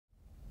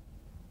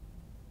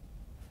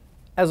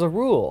As a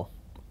rule,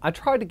 I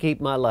try to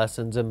keep my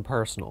lessons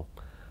impersonal,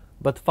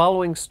 but the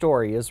following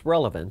story is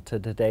relevant to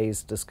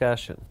today's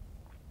discussion.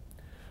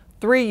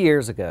 3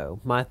 years ago,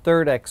 my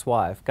third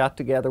ex-wife got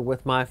together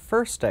with my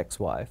first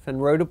ex-wife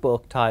and wrote a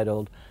book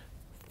titled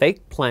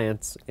Fake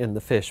Plants in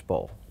the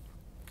Fishbowl.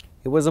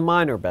 It was a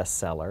minor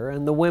bestseller,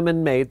 and the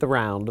women made the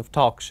round of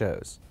talk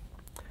shows.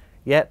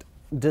 Yet,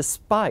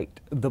 despite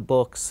the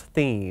book's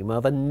theme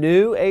of a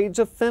new age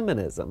of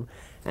feminism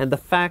and the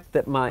fact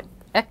that my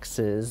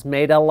exes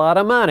made a lot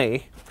of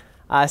money,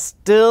 I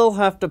still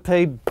have to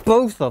pay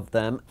both of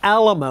them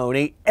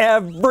alimony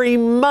every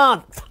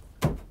month.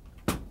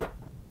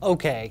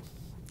 Okay,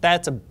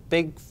 that's a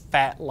big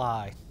fat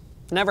lie.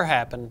 Never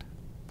happened.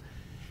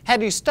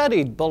 Had you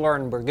studied Buller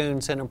and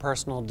Burgoon's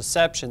interpersonal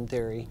deception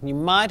theory, you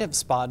might have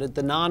spotted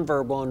the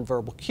nonverbal and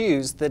verbal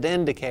cues that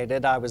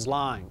indicated I was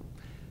lying.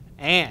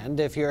 And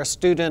if you're a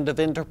student of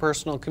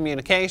interpersonal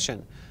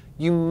communication,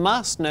 you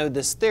must know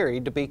this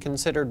theory to be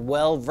considered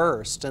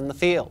well-versed in the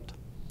field.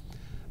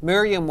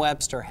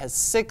 Merriam-Webster has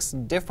 6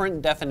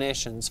 different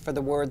definitions for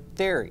the word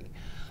theory,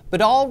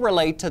 but all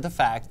relate to the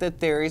fact that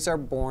theories are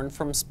born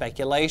from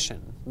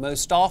speculation,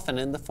 most often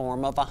in the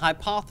form of a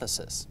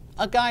hypothesis,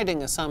 a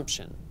guiding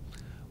assumption.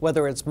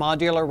 Whether it's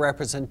modular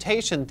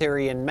representation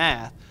theory in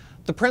math,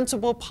 the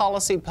principal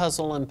policy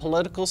puzzle in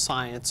political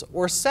science,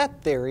 or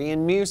set theory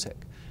in music,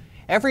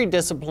 every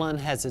discipline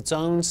has its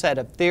own set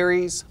of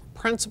theories,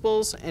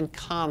 principles, and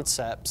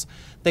concepts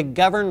that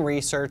govern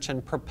research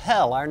and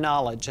propel our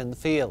knowledge in the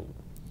field.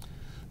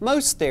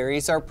 Most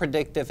theories are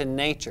predictive in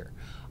nature,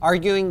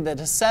 arguing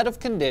that a set of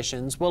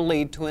conditions will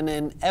lead to an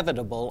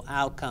inevitable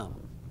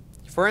outcome.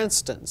 For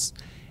instance,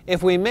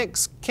 if we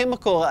mix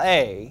chemical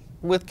A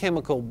with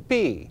chemical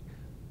B,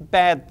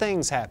 bad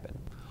things happen.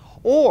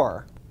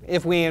 Or,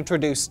 if we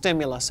introduce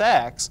stimulus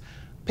X,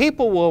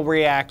 people will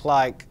react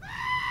like...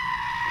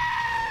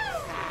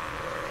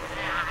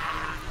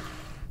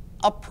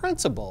 A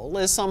principle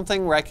is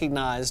something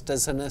recognized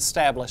as an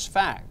established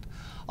fact,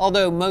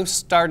 although most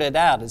started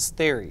out as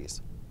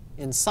theories.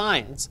 In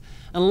science,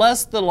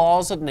 unless the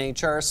laws of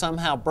nature are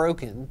somehow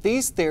broken,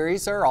 these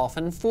theories are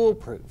often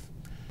foolproof.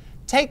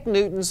 Take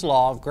Newton's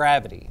law of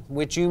gravity,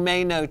 which you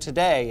may know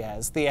today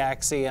as the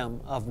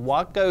axiom of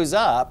what goes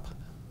up.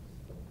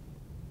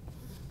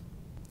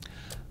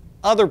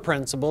 Other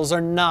principles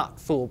are not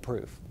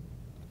foolproof.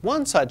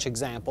 One such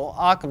example,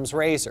 Occam's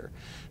razor,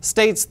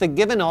 states that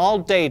given all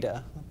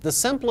data, the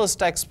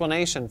simplest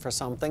explanation for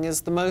something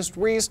is the most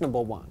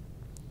reasonable one.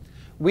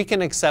 We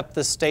can accept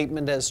this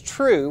statement as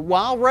true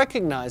while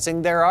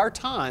recognizing there are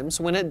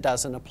times when it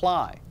doesn't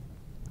apply.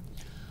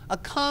 A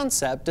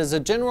concept is a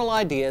general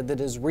idea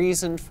that is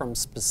reasoned from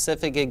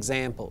specific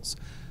examples.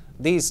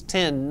 These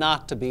tend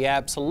not to be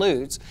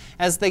absolutes,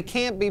 as they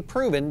can't be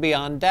proven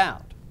beyond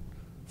doubt.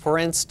 For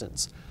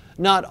instance,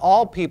 not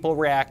all people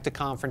react to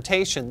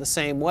confrontation the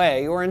same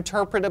way or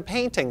interpret a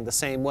painting the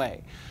same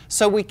way,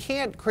 so we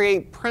can't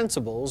create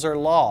principles or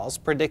laws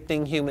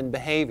predicting human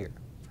behavior.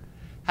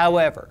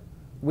 However,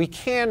 we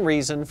can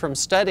reason from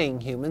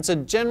studying humans a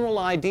general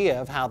idea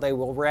of how they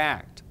will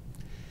react.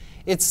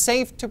 It's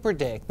safe to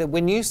predict that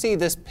when you see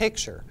this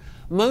picture,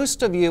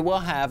 most of you will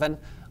have an,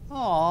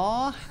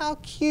 "Aw, how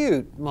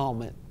cute"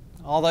 moment,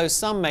 although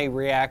some may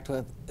react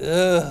with,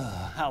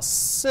 "Ugh, how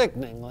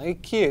sickeningly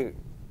cute."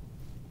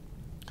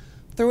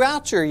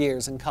 Throughout your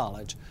years in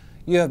college,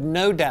 you have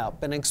no doubt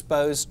been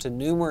exposed to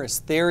numerous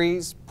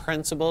theories,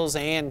 principles,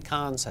 and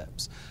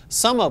concepts,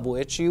 some of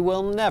which you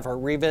will never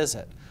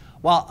revisit,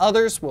 while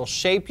others will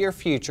shape your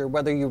future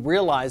whether you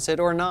realize it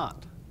or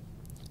not.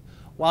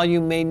 While you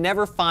may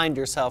never find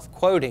yourself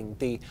quoting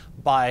the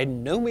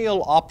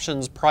binomial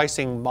options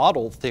pricing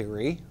model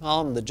theory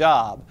on the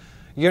job,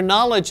 your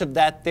knowledge of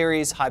that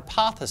theory's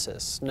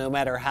hypothesis, no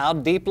matter how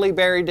deeply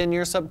buried in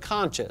your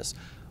subconscious,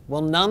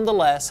 will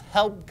nonetheless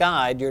help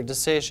guide your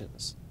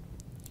decisions.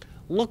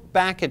 Look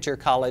back at your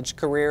college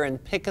career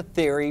and pick a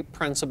theory,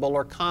 principle,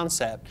 or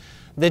concept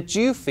that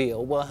you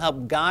feel will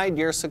help guide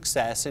your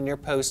success in your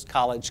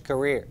post-college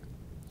career.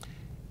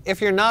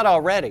 If you're not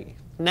already,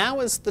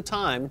 now is the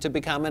time to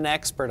become an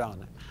expert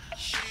on it.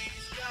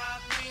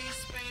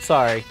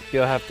 Sorry,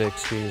 you'll have to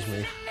excuse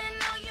me.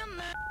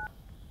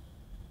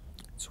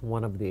 It's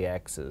one of the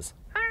exes.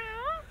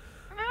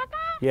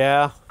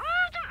 Yeah?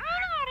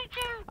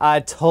 I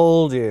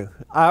told you.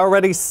 I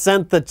already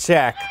sent the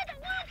check.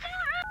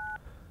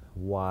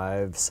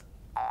 Wives.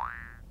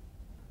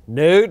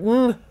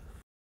 Newton?